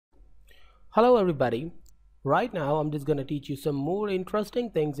Hello everybody. Right now I'm just gonna teach you some more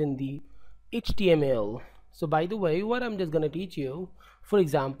interesting things in the HTML. So by the way, what I'm just gonna teach you, for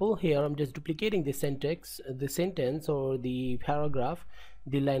example, here I'm just duplicating the syntax, the sentence or the paragraph,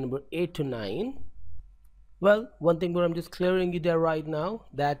 the line number 8 to 9. Well, one thing where I'm just clearing you there right now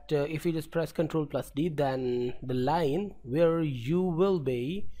that if you just press Ctrl plus D, then the line where you will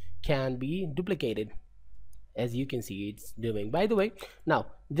be can be duplicated, as you can see it's doing. By the way, now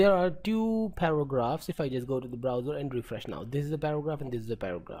there are two paragraphs. If I just go to the browser and refresh, now this is a paragraph and this is a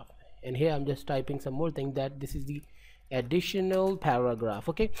paragraph, and here I'm just typing some more thing that this is the additional paragraph.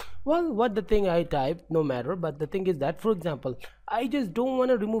 Okay, well, what the thing I type no matter, but the thing is that, for example, I just don't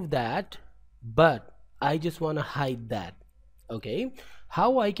want to remove that, but I just want to hide that. Okay,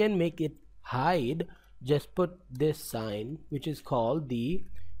 how I can make it hide? Just put this sign which is called the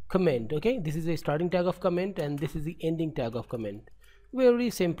comment. Okay, this is a starting tag of comment and this is the ending tag of comment. Very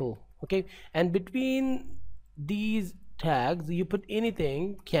simple. Okay, and between these tags you put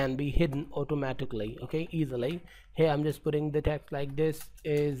anything can be hidden automatically. Okay, easily. Here I'm just putting the text like this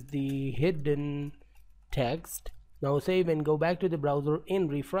is the hidden text. Now save and go back to the browser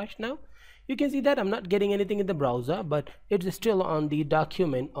and refresh. Now you can see that I'm not getting anything in the browser, but it's still on the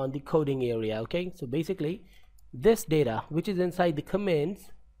document on the coding area. Okay, so basically this data which is inside the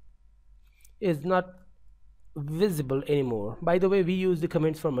comments is not visible anymore. By the way, we use the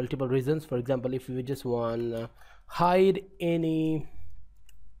comments for multiple reasons. For example, if we just want hide any,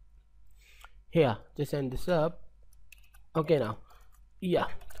 here just end this up. Okay, now yeah,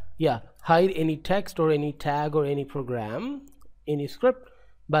 hide any text or any tag or any program, any script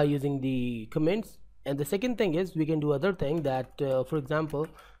by using the comments. And the second thing is we can do other thing that for example,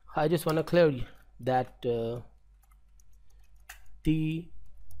 I just want to clear that the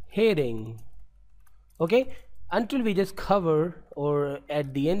heading. Okay, until we just cover or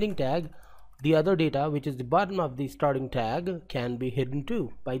at the ending tag, the other data which is the bottom of the starting tag can be hidden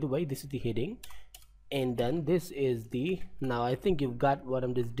too. By the way, this is the heading, and then this is the, now I think you've got what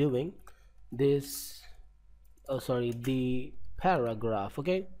I'm just doing, this, oh sorry, the paragraph.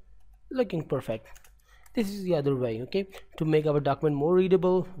 Okay, looking perfect. This is the other way. Okay, to make our document more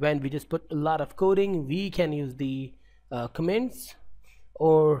readable, when we just put a lot of coding, we can use the comments,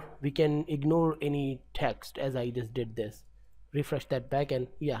 or we can ignore any text as I just did this. Refresh that back and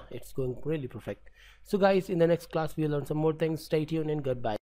yeah, it's going really perfect. So guys, in the next class we'll learn some more things. Stay tuned and goodbye.